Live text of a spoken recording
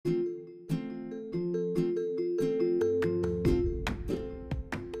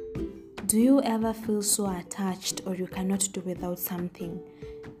Do you ever feel so attached or you cannot do without something?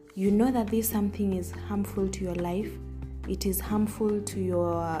 You know that this something is harmful to your life. It is harmful to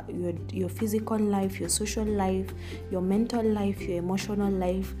your physical life, your social life, your mental life, your emotional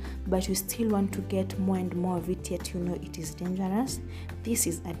life, but you still want to get more and more of it, yet you know it is dangerous. This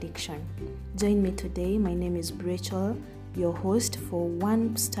is addiction. Join me today. My name is Rachel, your host for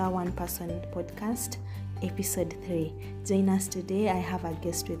One Star One Person podcast, episode 3. Join us today. I have a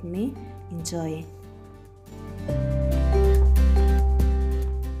guest with me. Enjoy.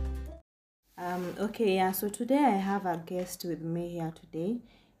 So today I have a guest with me here today.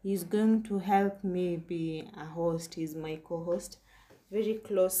 He's going to help me be a host. He's my co-host, very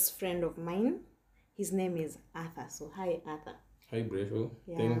close friend of mine. His name is Arthur. So hi, Arthur. Hi, Rachel.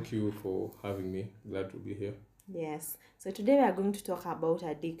 Yeah. Thank you for having me. Glad to be here. Yes. So today we are going to talk about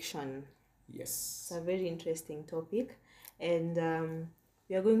addiction. Yes. It's a very interesting topic, and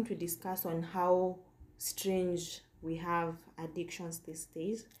we are going to discuss on how strange we have addictions these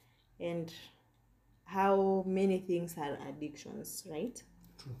days, and how many things are addictions, right?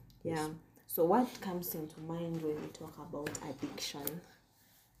 True. Yeah. Yes. So what comes into mind when we talk about addiction?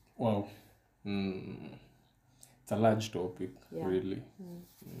 Wow. It's a large topic, really.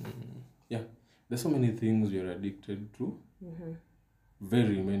 Yeah. There's so many things you're addicted to. Mm-hmm.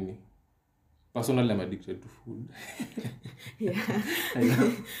 Very many. Personally, I'm addicted to food. Yeah.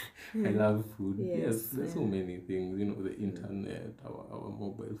 I love food. Yes. There's so many things. You know, the internet, our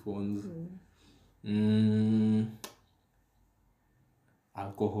mobile phones.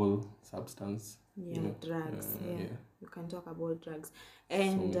 Alcohol, substance. Drugs. You can talk about drugs.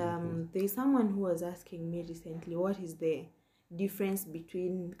 And there's someone who was asking me recently, what is the difference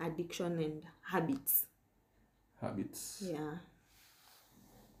between addiction and habits? Habits. Yeah.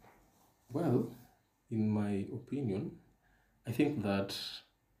 Well, in my opinion, I think that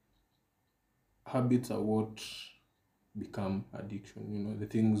habits are what become addiction. You know, the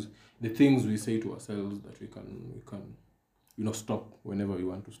things we say to ourselves that we can stop whenever we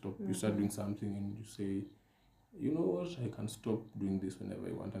want to stop. You start doing something and you say, you know what, I can stop doing this whenever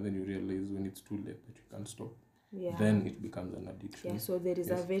I want, and then you realize when it's too late that you can't stop. Yeah. Then it becomes an addiction. Yeah, so there is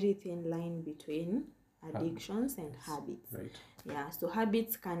a very thin line between addictions and habits. Right. Yeah, so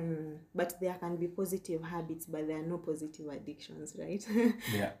habits there can be positive habits, but there are no positive addictions, right?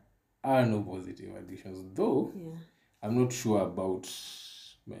 There are no positive addictions, though. Yeah. I'm not sure about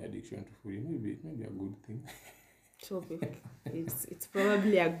my addiction to food. Maybe a good thing. So it's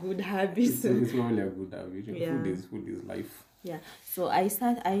probably a good habit. It's probably a good habit. Yeah. Food is life. Yeah. So I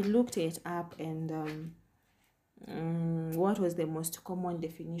looked it up, and what was the most common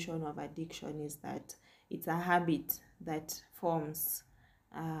definition of addiction is that it's a habit that forms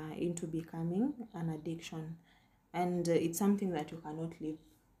into becoming an addiction, and it's something that you cannot live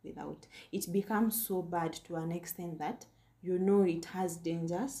without. It becomes so bad to an extent that you know it has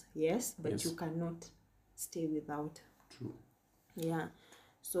dangers, yes, but you cannot stay without. True. Yeah.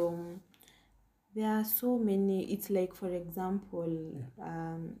 So there are so many. It's like, for example,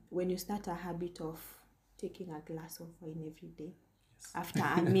 when you start a habit of taking a glass of wine every day after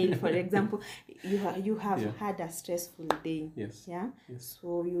a meal, for example, you have had a stressful day. Yes. Yeah. Yes.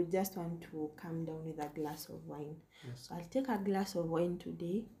 So you just want to calm down with a glass of wine. Yes. So I'll take a glass of wine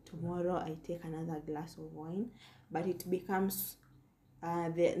today. Tomorrow I take another glass of wine, but it becomes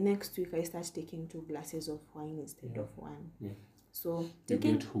the next week I start taking 2 glasses of wine instead of one. Yeah. So you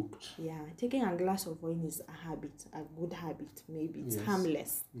get hooked. Yeah, taking a glass of wine is a habit, a good habit. Maybe it's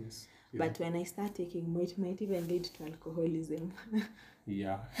harmless. Yes. Yeah. But when I start taking more, it might even lead to alcoholism.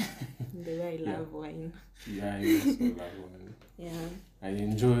 Yeah. The way I love wine. Yeah, I also love wine. Yeah. I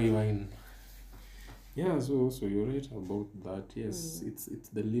enjoy wine. Yeah, so you're right about that. Yes, it's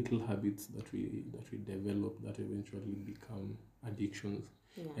the little habits that we develop that eventually become addictions.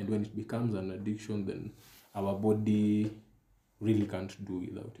 Yeah. And when it becomes an addiction, then our body really can't do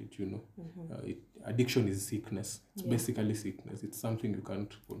without it. You know, addiction is sickness. It's basically sickness. It's something you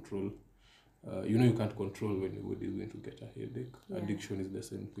can't control. You can't control when your body is going to get a headache. Yeah. Addiction is the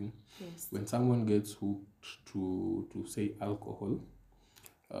same thing. Yes. When someone gets hooked to say alcohol,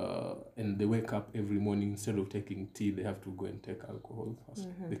 and they wake up every morning, instead of taking tea, they have to go and take alcohol first.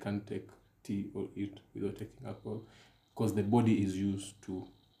 They can't take tea or eat without taking alcohol, because the body is used to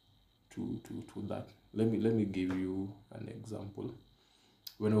that. Let me give you an example.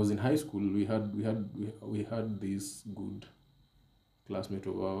 When I was in high school, we had this good classmate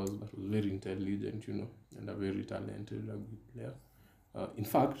of ours that was very intelligent, and a very talented rugby player. In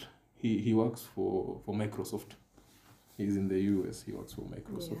fact, he works for Microsoft. He's in the US. He works for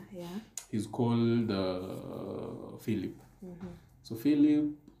Microsoft. Yeah. He's called Philip. So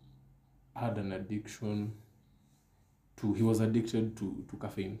Philip had an addiction to, he was addicted to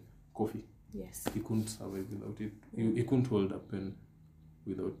caffeine, coffee. Yes. He couldn't survive without it. He couldn't hold a pen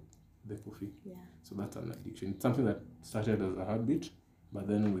without the coffee. Yeah. So that's an addiction. It's something that started as a habit, but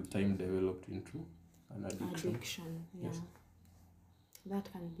then with time developed into an addiction. Yeah. Yes.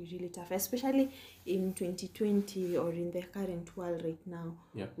 That can be really tough, especially in 2020 or in the current world right now.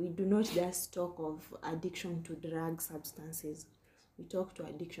 Yeah. We do not just talk of addiction to drug substances. We talk to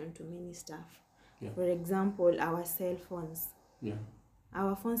addiction to many stuff. Yeah. For example, our cell phones. Yeah.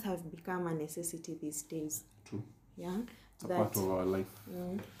 Our phones have become a necessity these days. True. Yeah. It's a part of our life.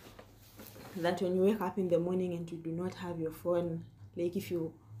 That when you wake up in the morning and you do not have your phone, like if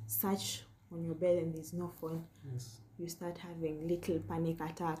you search on your bed and there's no phone, Yes. you start having little panic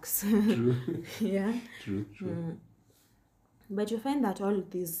attacks. True. Yeah. True. But you find that all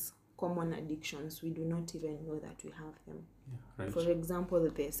these common addictions, we do not even know that we have them. Yeah, right. For example,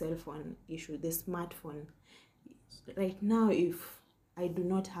 the cell phone issue, the smartphone. Right now, if I do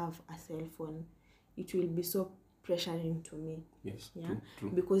not have a cell phone, it will be so pressuring to me. Yes. Yeah.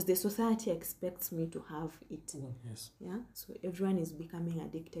 True. Because the society expects me to have it. Yes. Yeah. So everyone is becoming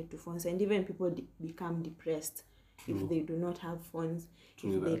addicted to phones, and even people become depressed if they do not have phones.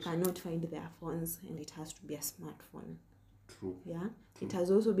 If they cannot find their phones, and it has to be a smartphone. True. Yeah. It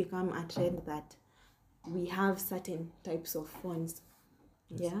has also become a trend that we have certain types of phones.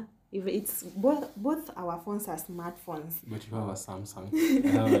 Yes. Yeah. If it's both our phones are smartphones. But you have a Samsung. I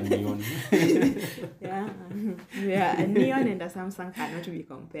have a Neon. Yeah. Yeah. A Neon and a Samsung cannot be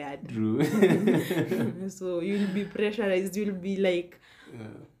compared. True. So you'll be pressurized. You'll be like. Yeah.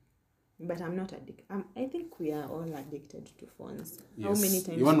 But I'm not addicted. I think we are all addicted to phones. Yes. How many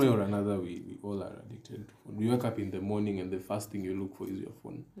times? One way or another, we all are addicted to phone. You wake up in the morning and the first thing you look for is your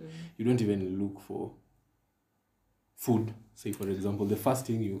phone. You don't even look for food. Say for example, the first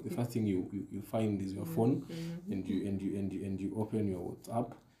thing you find is your phone, and you open your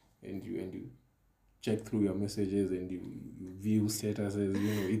WhatsApp and you check through your messages and you view statuses.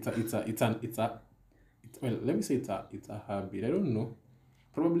 Well, let me say it's a habit. I don't know.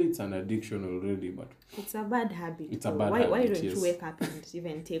 Probably it's an addiction already, but it's a bad habit. It's a bad habit. Why don't you wake up and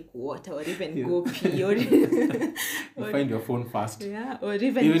even take water or even go pee or you find your phone first? Yeah, or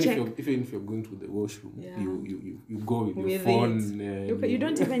even check. Even if you're going to the washroom, yeah. you go with your phone. You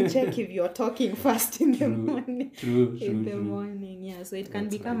don't even check if you're talking first in the morning. True. Morning, yeah. So it can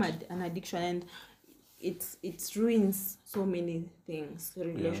become an addiction, and it ruins so many things. The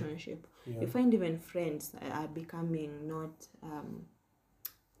relationship. Yeah. You find even friends are becoming not.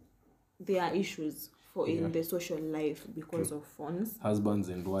 There are issues in the social life because of phones. Husbands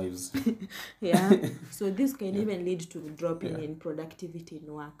and wives. Yeah. So this can even lead to dropping in productivity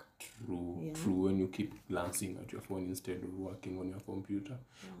in work. True. When you keep glancing at your phone instead of working on your computer.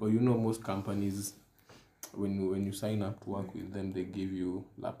 Or most companies, when you sign up to work with them, they give you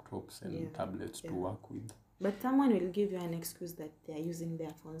laptops and tablets to work with. But someone will give you an excuse that they are using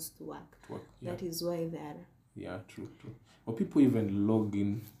their phones to work. That is why they are. Yeah, true. Or people even log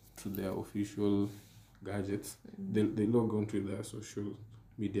in to their official gadgets. They log on to their social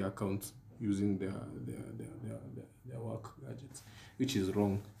media accounts using their work gadgets, which is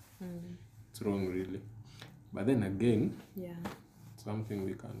wrong. It's wrong, really. But then again, it's something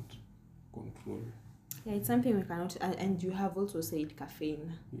we can't control. Yeah, it's something we cannot. And you have also said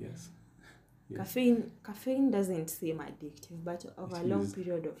caffeine. Yes. Caffeine doesn't seem addictive, but over a long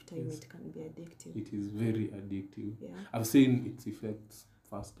period of time, it can be addictive. It is very addictive. Yeah. I've seen its effects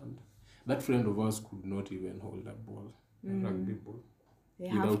firsthand. That friend of ours could not even hold a ball, a rugby ball. They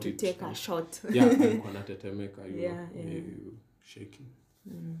have to take a shot. Yeah, shaking.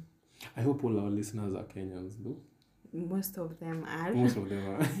 I hope all our listeners are Kenyans, though. Most of them are.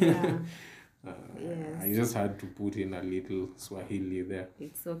 Yeah. Yes. I just had to put in a little Swahili there.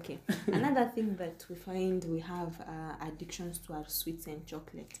 It's okay. Another thing that we find we have addictions to are sweets and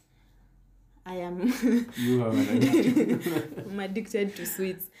chocolate. I am. You have an addiction. I'm addicted to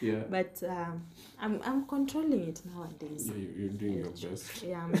sweets. Yeah. But I'm controlling it nowadays. Yeah, you're doing your best.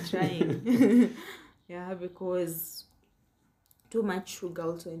 Yeah, I'm trying. Yeah, because too much sugar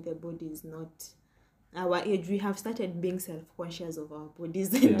also in the body is not. Our age, we have started being self-conscious of our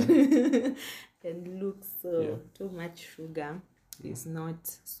bodies and looks. So too much sugar is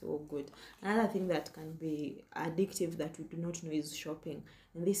not so good. Another thing that can be addictive that we do not know is shopping.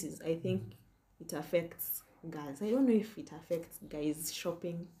 And this is, I think, it affects girls. I don't know if it affects guys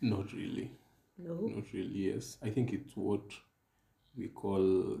shopping. Not really. No? Not really, yes. I think it's what we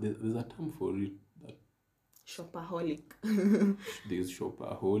call, there's a term for it. That shopaholic. There's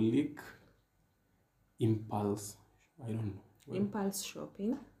shopaholic. Impulse, I don't know. Impulse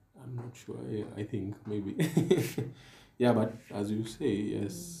shopping. I'm not sure. Yeah, I think maybe. Yeah, but as you say,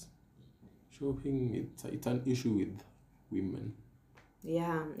 yes, shopping, it's an issue with women.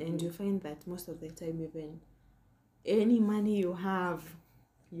 Yeah, and you find that most of the time, even any money you have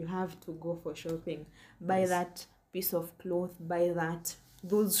to go for shopping. Buy Yes. that piece of cloth, buy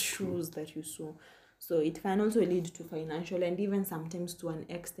those shoes that you saw. So it can also lead to financial and even sometimes to an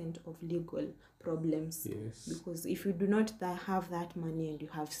extent of legal problems. Yes. Because if you do not have that money and you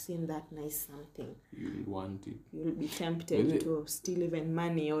have seen that nice something, You'll want it. you'll be tempted to steal even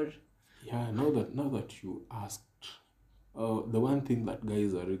money or... Yeah, now that you asked, the one thing that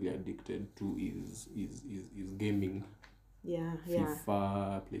guys are really addicted to is gaming. Yeah.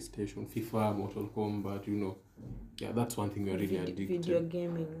 FIFA, PlayStation, FIFA, Mortal Kombat, Yeah, that's one thing we're really addicted. Video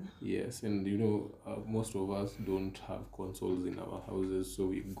gaming. Yes, and most of us don't have consoles in our houses, so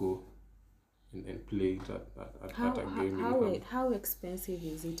we go and play it at a gaming hub. How expensive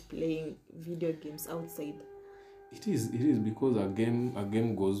is it playing video games outside? It is because a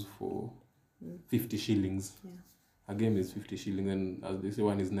game goes for 50 shillings. Yeah. A game is 50 shillings, and as they say,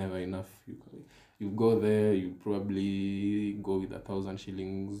 one is never enough. You go there, you probably go with 1,000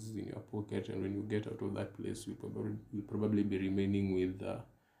 shillings in your pocket, and when you get out of that place, you'll probably be remaining with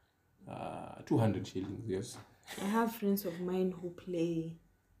 200 shillings. Yes. I have friends of mine who play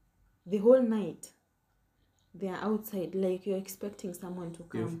the whole night. They are outside, like you're expecting someone to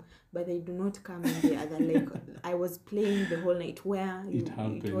come, Yes. but they do not come in the other. Like I was playing the whole night where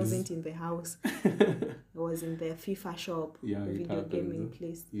it wasn't in the house. It was in the FIFA shop, video gaming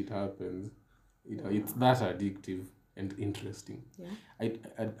place. It happens. It's that addictive and interesting. Yeah. I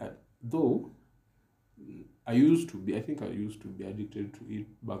though I used to be addicted to it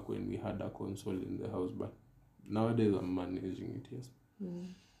back when we had a console in the house, but nowadays I'm managing it. Yes.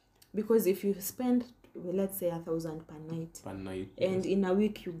 Because if you spend, let's say 1,000 per night, and in a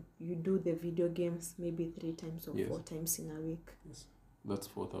week you do the video games maybe 3 times or 4 times in a week. Yes. That's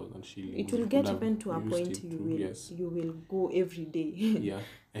 4,000 shillings. It will get even to a point you will go every day. Yeah,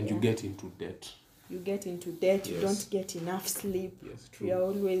 and you get into debt. You don't get enough sleep. Yes, true. You're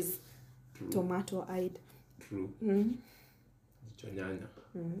always tomato-eyed. True.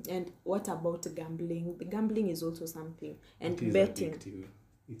 And what about gambling? The gambling is also something. And it is betting. Addictive.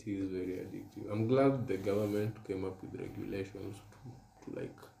 It is very addictive. I'm glad the government came up with regulations to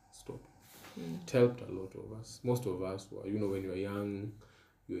stop. It helped a lot of us. Most of us were, when you're young,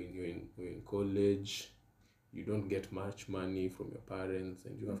 you're in college, you don't get much money from your parents,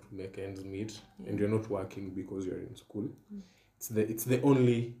 and you have to make ends meet, and you're not working because you're in school. It's the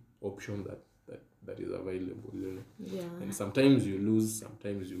only option that is available, Yeah. And sometimes you lose,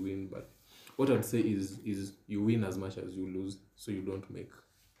 sometimes you win, but what I'd say is you win as much as you lose, so you don't make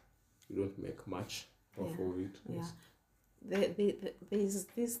much off of it. Yes. There's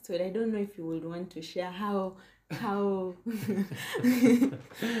this story. I don't know if you would want to share how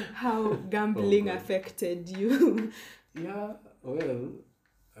gambling affected you. Yeah, well,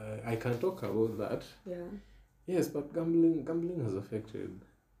 I can talk about that. Yeah. Yes, but gambling has affected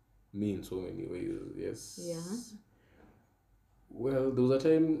me in so many ways. Yes. Yeah. Well, there was a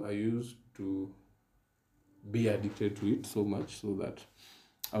time I used to be addicted to it so much so that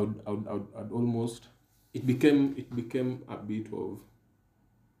I'd almost... It became a bit of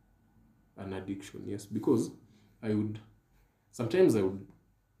an addiction, yes, because sometimes I would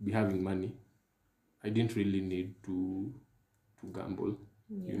be having money. I didn't really need to gamble,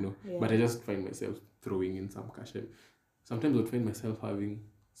 but I just find myself throwing in some cash. Sometimes I would find myself having,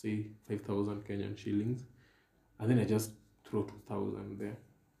 say, 5,000 Kenyan shillings, and then I just throw 2,000 there,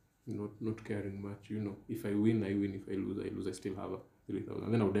 not caring much. If I win, I win. If I lose, I still have 3,000.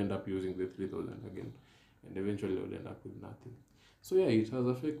 And then I would end up using the 3,000 again. And eventually I would end up with nothing. So yeah,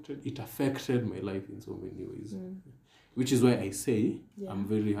 it affected my life in so many ways. Which is why I say I'm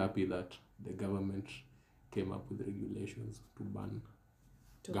very happy that the government came up with regulations to ban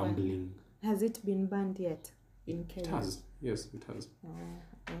gambling. Has it been banned yet in Kenya? It has. Yes, it has.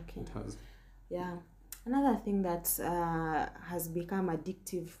 Okay. It has. Yeah. Another thing that has become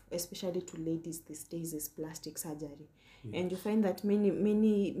addictive, especially to ladies these days, is plastic surgery. Yes. And you find that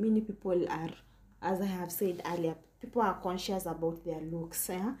many people are, as I have said earlier, people are conscious about their looks.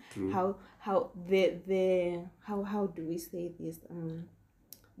 How do we say this?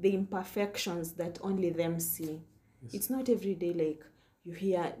 The imperfections that only them see. Yes. It's not every day like you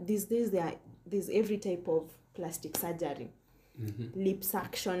hear. These days there's every type of plastic surgery.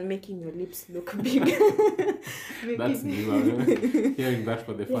 Liposuction, making your lips look big. That's new. Hearing that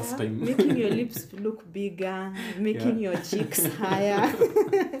for the first time. Making your lips look bigger, making your cheeks higher,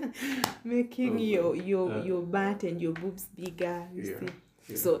 making your butt and your boobs bigger. You see,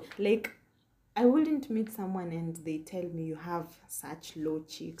 Yeah. So like I wouldn't meet someone and they tell me you have such low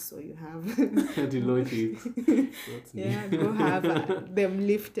cheeks or you have The low cheeks. That's yeah, new. go have them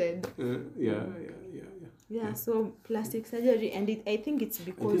lifted. Yeah. Yeah, so plastic surgery, and I think it's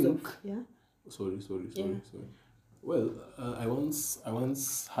because of Sorry. Yeah. Well, I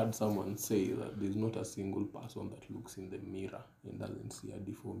once had someone say that there's not a single person that looks in the mirror and doesn't see a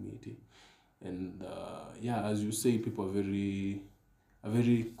deformity. And as you say, people are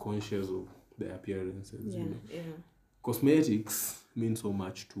very conscious of their appearances. Yeah, Cosmetics mean so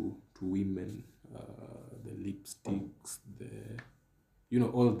much to women. The lipsticks,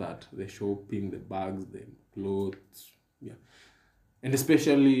 all that, the shopping, the bags, the clothes, and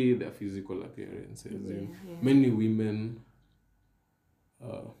especially their physical appearances. Many women,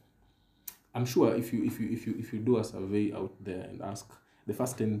 I'm sure if you do a survey out there and ask the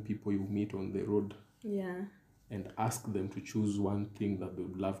first 10 people you meet on the road, and ask them to choose one thing that they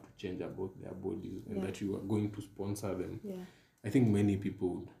would love to change about their bodies and that you are going to sponsor them, I think many people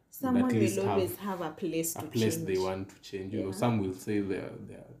would someone at least will always have a place to change. they want to change. Some will say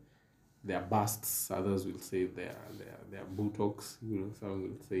their busts, others will say their buttocks. Some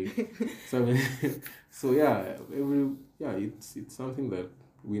will say it's something that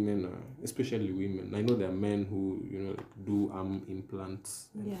women, especially women. I know there are men who do arm implants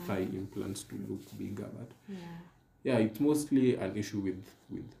and thigh implants to look bigger, but it's mostly an issue with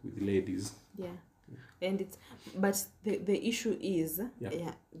ladies. And but the issue is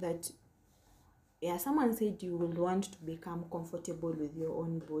that someone said you will want to become comfortable with your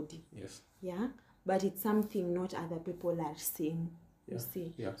own body. But it's something not other people are seeing. You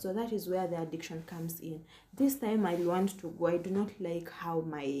see, so that is where the addiction comes in. This time I want to go. I do not like how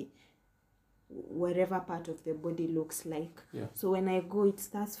my wherever part of the body looks like. So when I go, it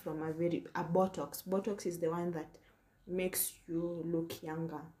starts from a Botox. Botox is the one that makes you look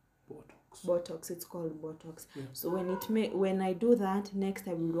younger. Botox, it's called Botox. So when I do that, next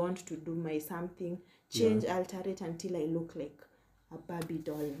I will want to do my something, alter it until I look like a Barbie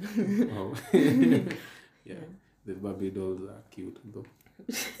doll. The Barbie dolls are cute though.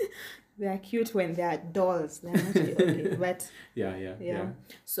 They are cute when they are dolls. They're not okay, but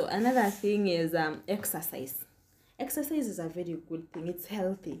So another thing is exercise. Exercise is a very good thing. It's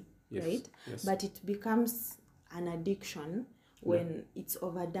healthy, right? But it becomes an addiction when it's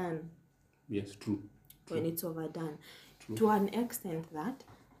overdone. Yes, true. When it's overdone. To an extent that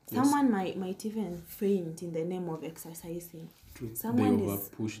someone might even faint in the name of exercising. True. Someone they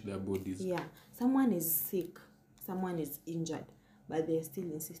push their bodies. Someone is sick, someone is injured, but they're still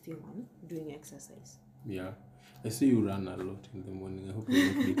insisting on doing exercise. I see you run a lot in the morning. I hope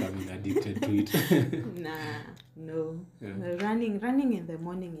you're not becoming addicted to it. No. Running in the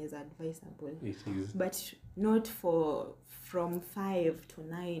morning is advisable. It is. But not from 5 to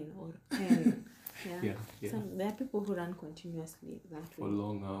 9 or 10. So there are people who run continuously that way. For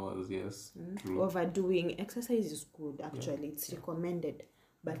long hours, yes. Overdoing exercise is good, actually. It's recommended.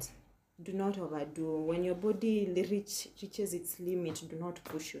 But do not overdo. When your body reaches its limit, do not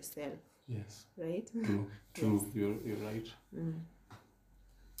push yourself. Yes. Right? True. You're right.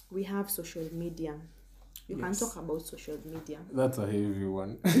 We have social media. You can talk about social media. That's a heavy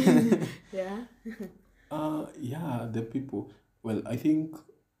one. The people. Well, I think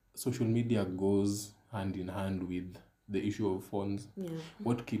social media goes hand in hand with the issue of phones.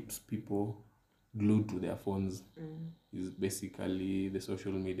 What keeps people glued to their phones is basically the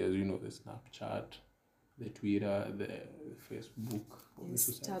social media, the Snapchat, the Twitter, the Facebook,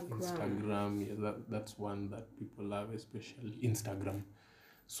 Instagram. That's one that people love, especially Instagram.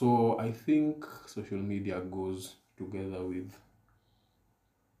 So I think social media goes together with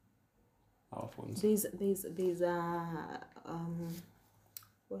our phones. There's a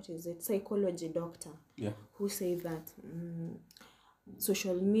what is it? Psychology doctor who say that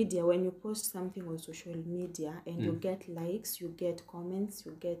social media, when you post something on social media and you get likes, you get comments,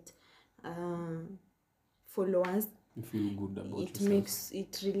 you get followers, you feel good about yourself.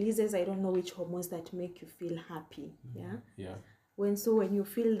 It releases, I don't know which hormones that make you feel happy. When you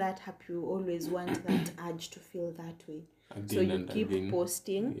feel that happy, you always want that urge to feel that way. So you keep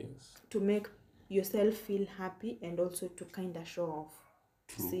posting to make yourself feel happy and also to kind of show off.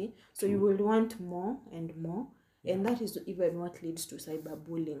 See, so you will want more and more, and that is even what leads to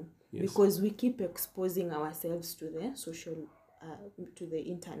cyberbullying, because we keep exposing ourselves to the social to the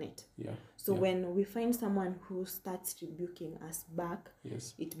internet. So when we find someone who starts rebuking us back,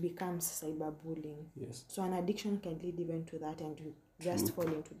 it becomes cyberbullying. So an addiction can lead even to that, and you just fall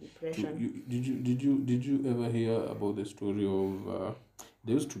into depression. Did you ever hear about the story of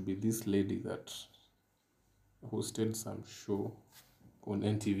there used to be this lady that hosted some show on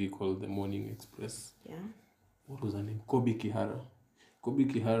NTV called The Morning Express. Yeah. What was her name? Kobe Kihara. Kobe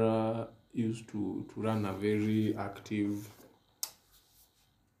Kihara used to run a very active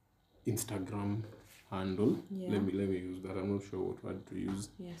Instagram handle. Yeah. Let me use that. I'm not sure what word to use.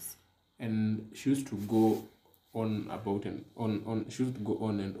 Yes. And she used to go on about and on. She used to go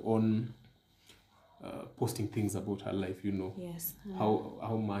on and on, posting things about her life. You know. Yes.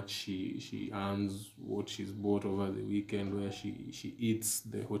 How much she earns, what she's bought over the weekend, where she eats,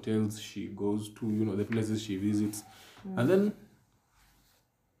 the hotels she goes to, you know, the places she visits. And then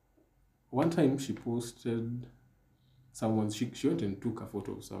one time she posted she went and took a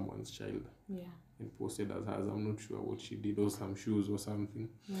photo of someone's child. Yeah. And posted as hers. I'm not sure what she did, or some shoes or something.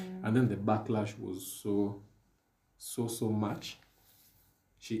 And then the backlash was so much.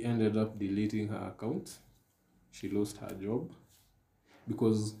 She ended up deleting her account. She lost her job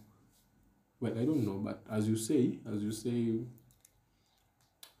because, well, I don't know, but as you say,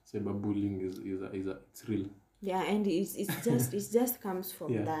 cyberbullying is it's real. Yeah, and it's just comes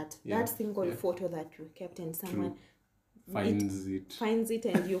from that single yeah. photo that you kept, and someone finds it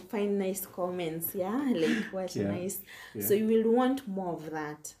and you find nice comments, like what nice. Yeah. So you will want more of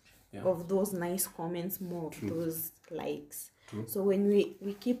that, Yeah. of those nice comments, more of those likes. True. So when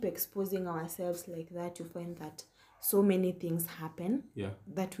we keep exposing ourselves like that, you find that so many things happen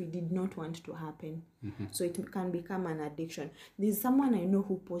that we did not want to happen. So it can become an addiction. There's someone I know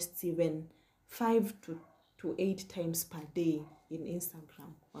who posts even 5 to 8 times per day in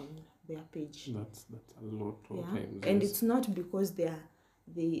Instagram on their page. That's a lot of times. And it's not because they are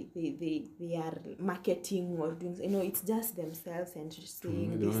marketing or doing, it's just themselves and just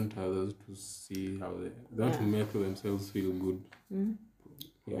saying they want others to see how they want to make themselves feel good.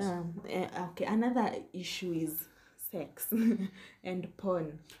 Yes. Okay, another issue is sex and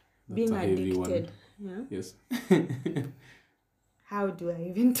porn. That's being a heavy addicted. one. Yes. How do I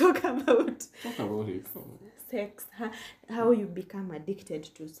even talk about it? Sex? How you become addicted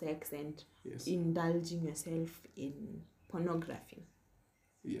to sex and indulging yourself in pornography.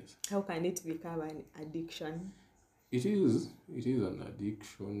 Yes. How can it become an addiction? It is an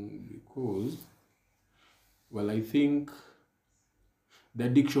addiction because, well, I think the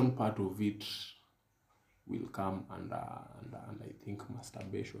addiction part of it will come under I think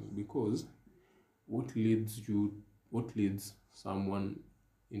masturbation, because what leads someone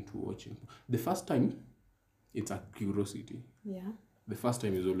into watching? The first time, it's a curiosity. Yeah. The first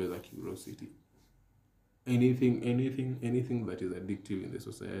time is always a curiosity. Anything that is addictive in the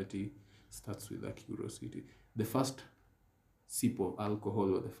society starts with a curiosity. The first sip of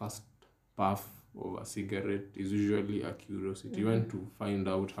alcohol or the first puff of a cigarette is usually a curiosity. You want to find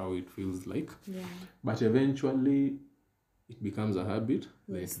out how it feels like. Yeah. But eventually it becomes a habit,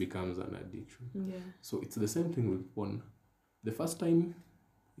 then it becomes an addiction. Yeah. So it's the same thing with porn. The first time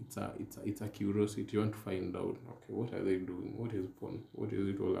it's a curiosity. You want to find out, okay, what are they doing? What is porn? What is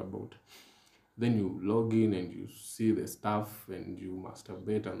it all about? Then you log in and you see the stuff and you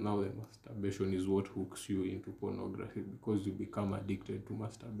masturbate, and now the masturbation is what hooks you into pornography, because you become addicted to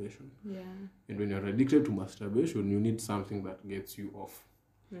masturbation. Yeah. And when you're addicted to masturbation, you need something that gets you off.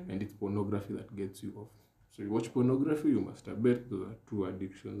 And it's pornography that gets you off. So you watch pornography, you masturbate. Those are two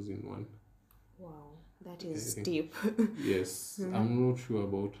addictions in one. Wow, that is deep. Yes. I'm not sure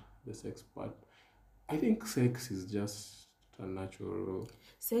about the sex part. I think sex is just a natural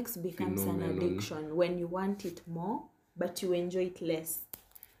sex becomes phenomenon. An addiction when you want it more, but you enjoy it less.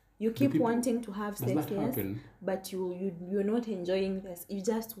 You keep wanting to have sex, yes, but you're not enjoying this. You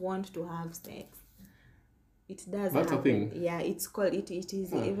just want to have sex. It does That's happen. A thing. Yeah, it's called it is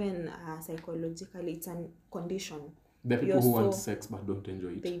even psychologically, it's a condition. The people who want sex but don't enjoy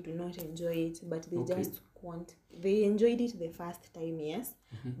it. They do not enjoy it, but they just want. They enjoyed it the first time, yes,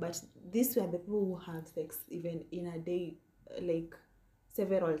 but these were the people who have sex even in a day, like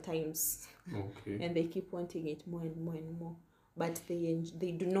several times. Okay. And they keep wanting it more and more and more, but they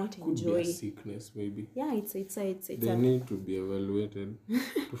do not Could enjoy. Be a sickness, maybe. Yeah, it's they need to be evaluated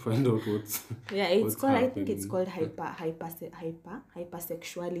to find out what's. Yeah, it's called. Happening. I think it's called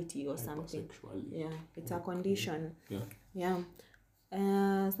hypersexuality or something. Yeah, it's a condition. Yeah.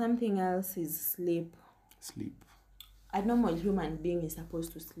 Something else is sleep. A normal human being is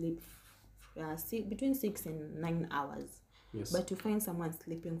supposed to sleep between 6 and 9 hours. Yes. But you find someone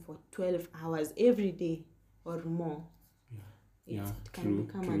sleeping for 12 hours every day or more. It can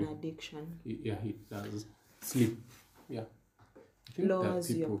become an addiction. It does. Sleep. Yeah. Lowers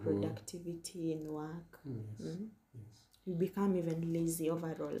your productivity in work. Yes. You become even lazy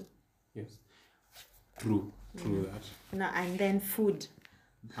overall. Yes. True that. Now and then food.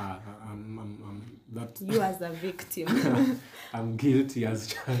 That's You as a victim. I'm guilty as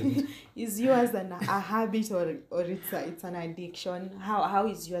charged. Is yours a habit or it's an addiction? How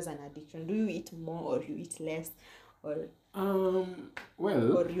is yours an addiction? Do you eat more or you eat less, or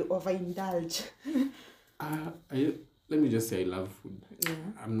Well, or you overindulge? let me just say I love food. Yeah.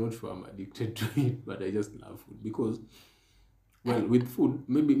 I'm not sure I'm addicted to it, but I just love food because, well, with food,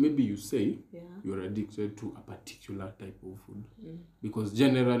 maybe you say Yeah. you're addicted to a particular type of food because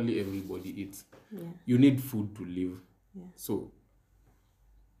generally everybody eats. Yeah. You need food to live. Yeah. So,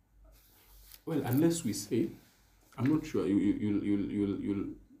 well, unless we say, I'm not sure. You'll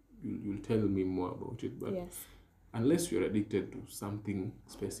tell me more about it, but Yes. unless you're addicted to something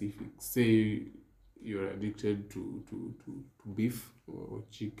specific, say you're addicted to beef or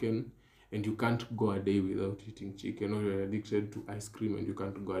chicken, and you can't go a day without eating chicken, or you're addicted to ice cream and you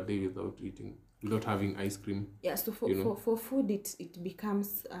can't go a day without having ice cream. Yeah, so for food it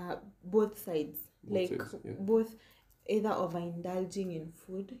becomes both sides. Both, either overindulging in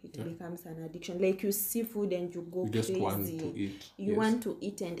food, it becomes an addiction. Like you see food and you go just crazy. Want to eat. You want to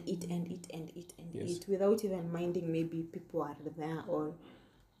eat and eat and eat and eat and eat without even minding maybe people are there, or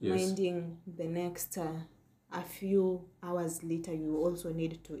minding the next a few hours later you also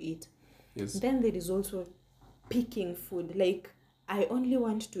need to eat. Yes. Then there is also picking food. Like I only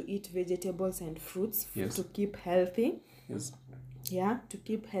want to eat vegetables and fruits to keep healthy. Yes. Yeah, to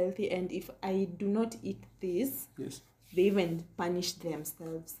keep healthy. And if I do not eat this, they even punish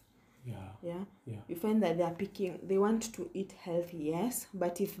themselves. Yeah. You find that they want to eat healthy, yes,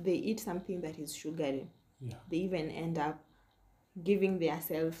 but if they eat something that is sugary, they even end up giving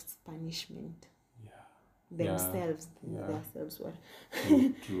themselves punishment. Themselves. What?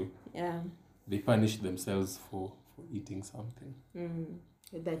 True. Yeah. They punish themselves for eating something.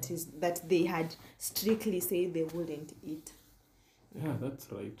 That they had strictly said they wouldn't eat. Yeah, that's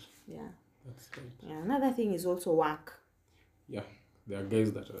right. Yeah. That's right. Yeah. Another thing is also work. Yeah. There are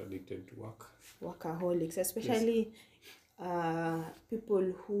guys that are addicted to work. Workaholics, especially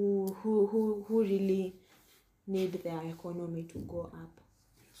people who really need their economy to go up.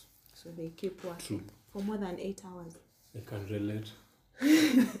 Yes. So they keep working for more than 8 hours. I can relate.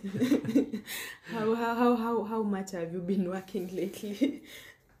 How much have you been working lately?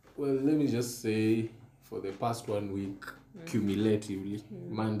 Well, let me just say for the past 1 week, cumulatively,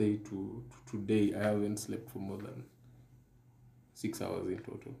 Monday to today, I haven't slept for more than 6 hours in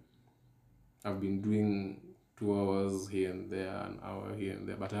total. I've been doing 2 hours here and there, an hour here and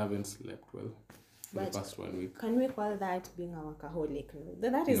there, but I haven't slept well for the past 1 week. Can we call that being a workaholic?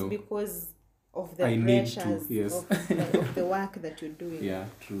 That is because of the I pressures of the work that you're doing. Yeah,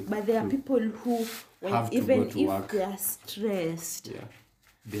 true. But there are people who, even if they are stressed,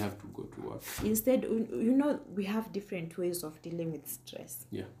 they have to go to work. Instead, we have different ways of dealing with stress.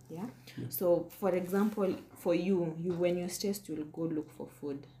 Yeah. So, for example, for you when you're stressed, you'll go look for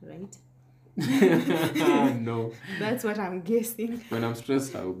food, right? No. That's what I'm guessing. When I'm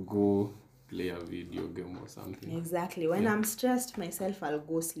stressed, I'll go play a video game or something. Exactly. When I'm stressed myself, I'll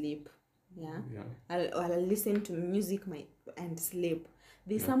go sleep. I'll listen to music and sleep.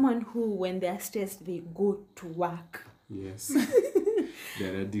 There's someone who, when they're stressed, they go to work. Yes.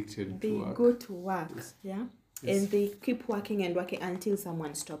 They're addicted to work. They go to work. Yes. And they keep working and working until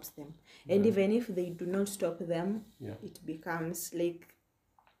someone stops them. And even if they do not stop them, it becomes like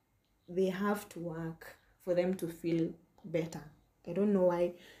they have to work for them to feel better. I don't know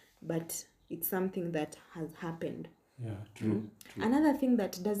why, but it's something that has happened. Yeah, true. Another thing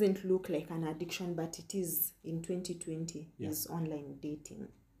that doesn't look like an addiction, but it is in 2020, is online dating.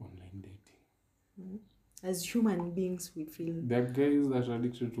 Online dating. As human beings, we feel... There are guys that are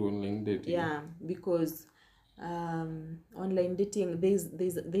addicted to online dating. Yeah, because online dating, there's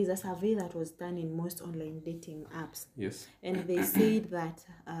a survey that was done in most online dating apps. Yes. And they said that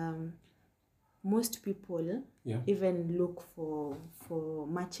most people even look for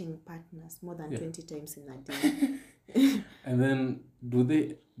matching partners more than 20 times in a day. And then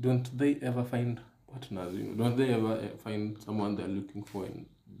don't they ever find partners? Don't they ever find someone they're looking for and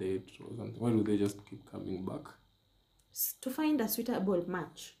date or something? Why do they just keep coming back? To find a suitable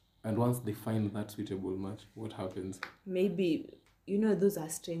match. And once they find that suitable match, what happens? Maybe those are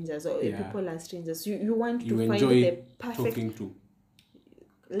strangers, or people are strangers. You want to find enjoy the perfect talking to.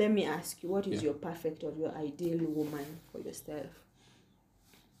 Let me ask you, what is your perfect or your ideal woman for yourself?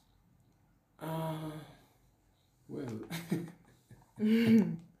 Well,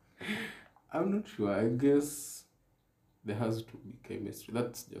 I'm not sure. I guess there has to be chemistry.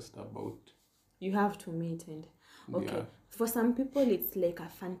 That's just about... You have to meet and... Okay. Yeah. For some people, it's like a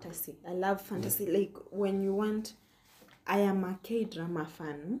fantasy. I love fantasy. Like when you want I am a K-drama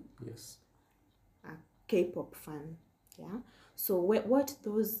fan, Yes. a K-pop fan. Yeah. So what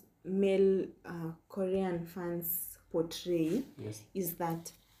those male Korean fans portray Yes. is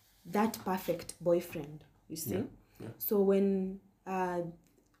that perfect boyfriend, you see. Yeah. Yeah. So when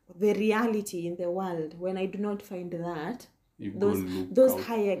the reality in the world, when I do not find that, You go those look out.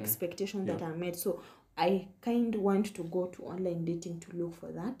 high expectations that Yeah. are made, so I kind of want to go to online dating to look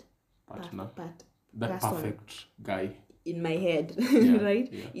for that Partner. person That perfect guy. in my head. Yeah,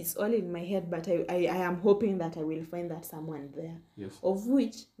 right? yeah. It's all in my head, but I am hoping that I will find that someone there. Yes. Of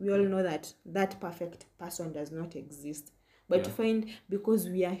which we all know that perfect person does not exist. But to find, because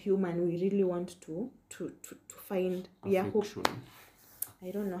we are human, we really want to find. We are Perfection. I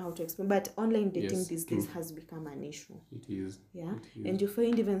don't know how to explain, but online dating Yes, these days has become an issue. It is. Yeah. It is. And you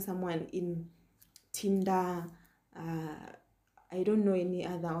find even someone in Tinder, I don't know any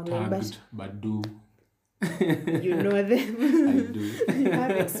other online, Tagged, but Badoo. you know them. I do. You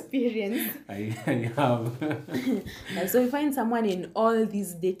have experience. I have. And so you find someone in all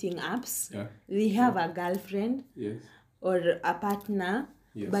these dating apps. Yeah. They have a girlfriend Yes. or a partner,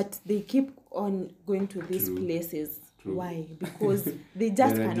 Yes. but they keep on going to these True. places. True. Why? Because they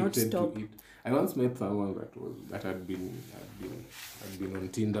just They're cannot addicted stop. to it. I once met someone that had been on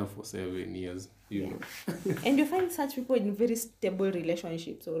Tinder for 7 years. You know. And you find such people in very stable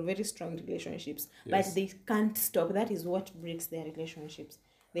relationships or very strong relationships, Yes. but they can't stop. That is what breaks their relationships.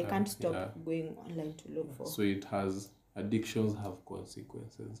 They can't stop yeah. going online to look for. So it has addictions have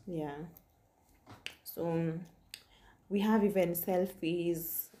consequences. Yeah. So we have even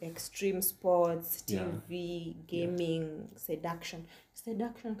selfies, extreme sports, TV, gaming, seduction.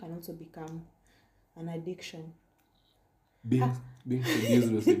 Seduction can also become an addiction. Being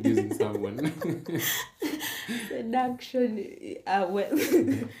seduced or seducing someone. Seduction, well,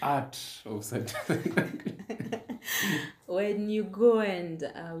 The art of seduction. when you go and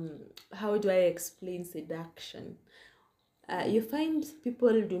how do I explain seduction? You find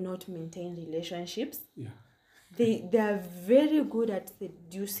people do not maintain relationships. Yeah. They are very good at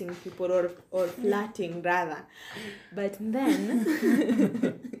seducing people or flirting rather, but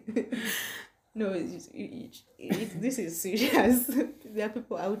then no, this is serious. There are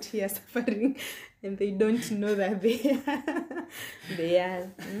people out here suffering and they don't know that they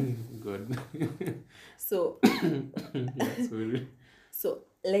are. Good. So Yeah, sorry. so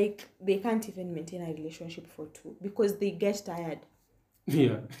like they can't even maintain a relationship for two because they get tired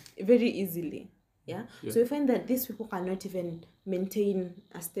Yeah. very easily. Yeah? Yeah. So you find that these people cannot even maintain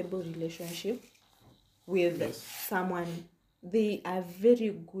a stable relationship with someone. They are very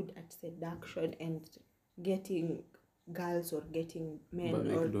good at seduction and getting girls or getting men, But they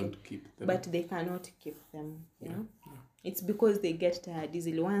don't keep them. but they cannot keep them. Yeah? It's because they get tired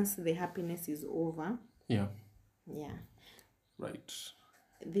easily. Once the happiness is over. Yeah. Yeah. Right.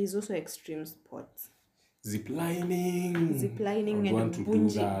 There's also extreme sports. Ziplining And want to do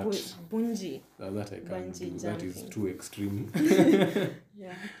that. bungee. That I can't do. Bungee That is jumping. too extreme.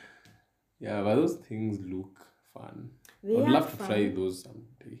 Yeah. Yeah, but those things look fun. They I'd are love to fun. try those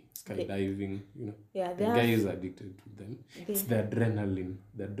someday. Skydiving, you know. Yeah, The guy is addicted to them. It's the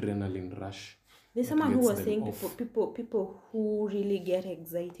adrenaline rush. There's that someone who gets was them saying off. people who really get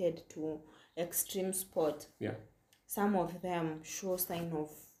excited to extreme sport. Yeah. Some of them show sign of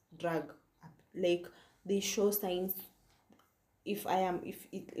drug, like they show signs.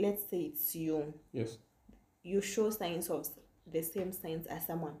 Let's say it's you. Yes. You show signs of the same signs as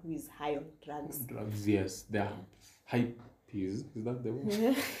someone who is high on drugs. Drugs, yes. They're hippies. Is that the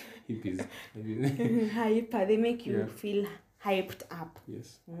word? Hippies. Hyper. They make you Yeah. feel hyped up.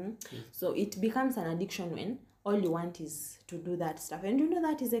 Yes. Yes. So it becomes an addiction when all you want is to do that stuff, and you know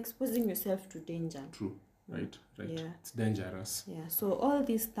that is exposing yourself to danger. True. Right. Yeah. It's dangerous. Yeah. So all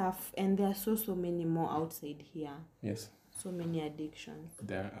this stuff, and there are so many more outside here. Yes. So many addictions.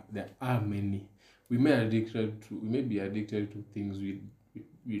 There are many. We may be addicted to things we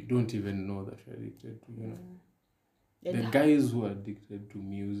don't even know that we're addicted to, you know. And The guys who are addicted to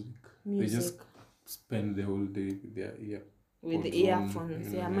music, they music just spend the whole day with their with the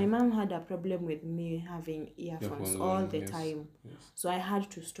earphones. Yeah, my mom had a problem with me having earphones all the time. Yes. So I had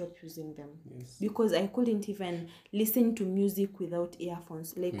to stop using them. Yes. Because I couldn't even listen to music without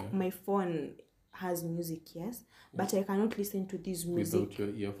earphones. Like my phone has music, yes, but I cannot listen to this music Without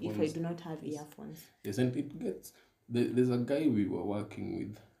your earphones. if I do not have earphones. Yes, and it gets... There's a guy we were working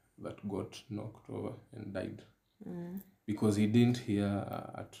with that got knocked over and died. Because he didn't hear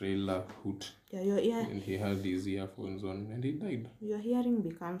a trailer hoot. Yeah, And he had his earphones on and he died. your hearing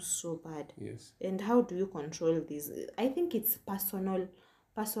becomes so bad. Yes. And how do you control this? I think it's personal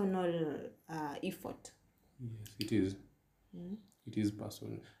effort. Yes, it is. It is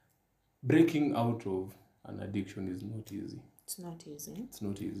personal. Breaking out of an addiction is not easy. It's not easy. It's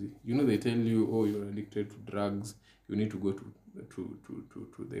not easy. You know, they tell you, oh, you're addicted to drugs. You need to go to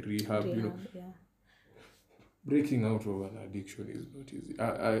the rehab. You know, yeah. breaking out of an addiction is not easy.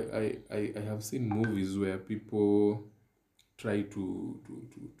 I have seen movies where people try to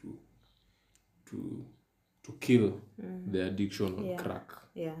kill the addiction on crack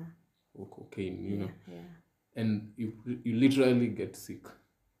or cocaine, you know. And you literally get sick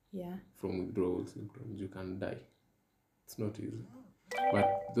from withdrawal symptoms. You can die. It's not easy.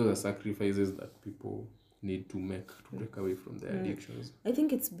 But those are sacrifices that people need to make to break away from their addictions. I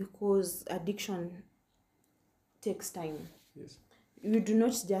think it's because addiction takes time. Yes. You do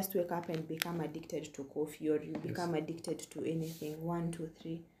not just wake up and become addicted to coffee, or you become addicted to anything. 1, 2,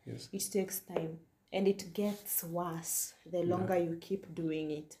 3. Yes. It takes time, and it gets worse the longer you keep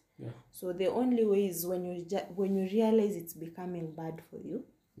doing it. Yeah. So the only way is when you realize it's becoming bad for you.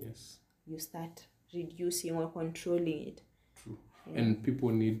 Yes. You start reducing or controlling it. True. Yeah. And people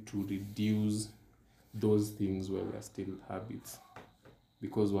need to reduce those things while they're still habits,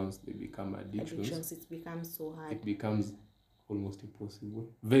 because once they become addictions, it becomes so hard. It becomes almost impossible.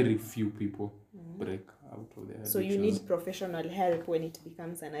 Very few people break out of their addictions. So you need professional help when it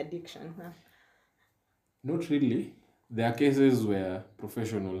becomes an addiction, huh? Not really. There are cases where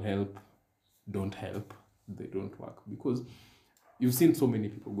professional help don't help. They don't work, because you've seen so many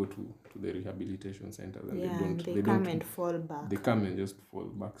people go to the rehabilitation centers and they come and fall back. They come and just fall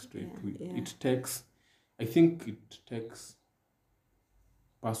back straight. It takes, I think it takes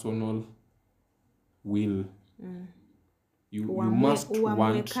personal will. You must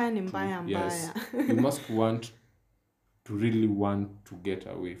want to really want to get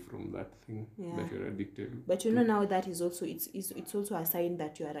away from that thing that you're addicted to. But you know, now that is also it's also a sign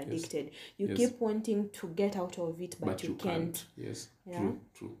that you are addicted. You keep wanting to get out of it, but you can't. Yes.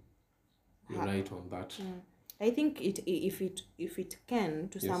 True. You're right on that. I think if it can,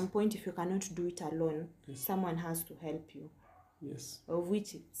 to some point, if you cannot do it alone, someone has to help you. Yes. Of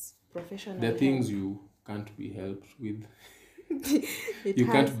which it's professional. There are things you can't be helped with.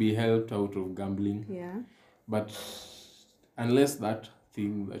 Can't be helped out of gambling. Yeah. But unless that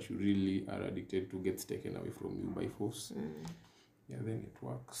thing that you really are addicted to gets taken away from you by force, then it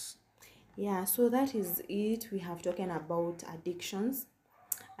works. Yeah, so that is it. We have talking about addictions.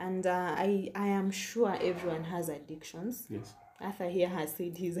 And I am sure everyone has addictions. Yes. Arthur here has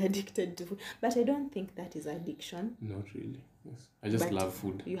said he's addicted to food, but I don't think that is addiction. Not really. Yes. I just love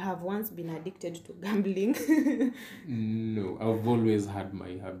food. You have once been addicted to gambling. No, I've always had my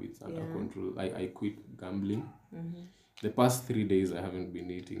habits under control. I quit gambling. The past 3 days I haven't been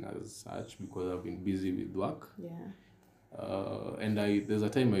eating as such because I've been busy with work. Yeah. And there's a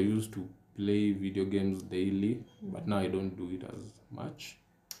time I used to play video games daily, but now I don't do it as much.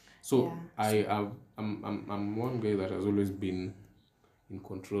 So I'm one guy that has always been in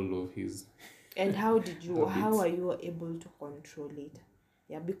control of his. And how are you able to control it?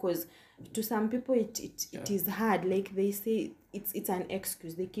 Yeah, because to some people it is hard. Like they say, it's an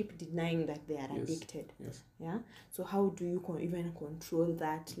excuse. They keep denying that they are addicted. Yes. Yeah. So how do you even control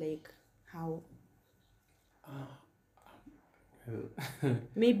that? Like how?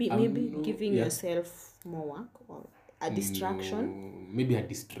 Maybe giving yourself more work or a distraction. Maybe a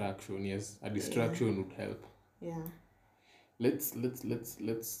distraction. Yes, a distraction would help. Yeah. Let's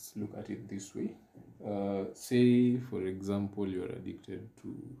look at it this way. Say, for example, you're addicted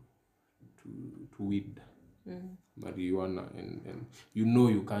to weed, marijuana, and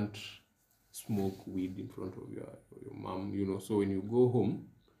you can't smoke weed in front of your mom. So when you go home,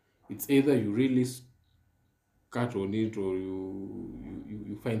 it's either you really cut on it or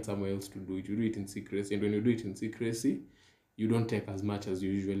you find somewhere else to do it. You do it in secrecy, and when you do it in secrecy, you don't take as much as you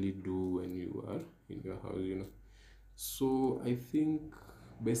usually do when you are in your house. So I think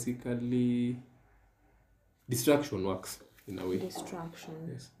basically distraction works in a way. Distraction.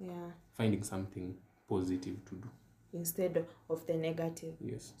 Yes. Yeah. Finding something positive to do instead of the negative.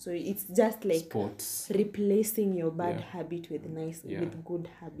 Yes. So it's just like sports, replacing your bad habit with with good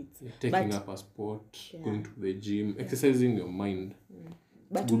habits. Yeah. Taking up a sport, going to the gym, exercising your mind.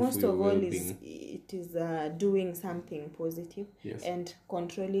 But most of all it is doing something positive and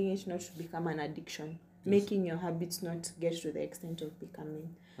controlling it not to become an addiction. Making your habits not get to the extent of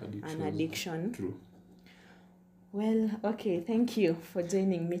becoming an addiction. True. Well, okay, thank you for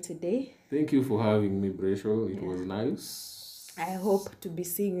joining me today. Thank you for having me, Brachel. It was nice. I hope to be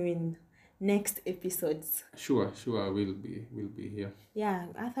seeing you in next episodes. Sure, we'll be here. Yeah,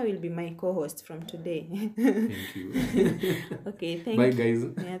 Arthur will be my co-host from today. Thank you. Okay, Bye, guys.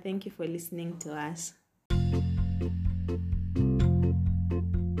 Yeah, thank you for listening to us.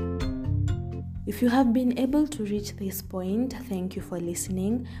 If you have been able to reach this point, thank you for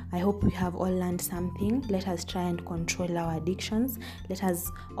listening. I hope we have all learned something. Let us try and control our addictions. Let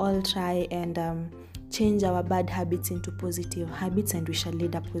us all try and change our bad habits into positive habits, and we shall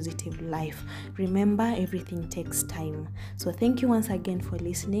lead a positive life. Remember, everything takes time. So thank you once again for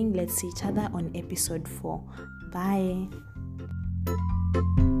listening. Let's see each other on episode 4. Bye.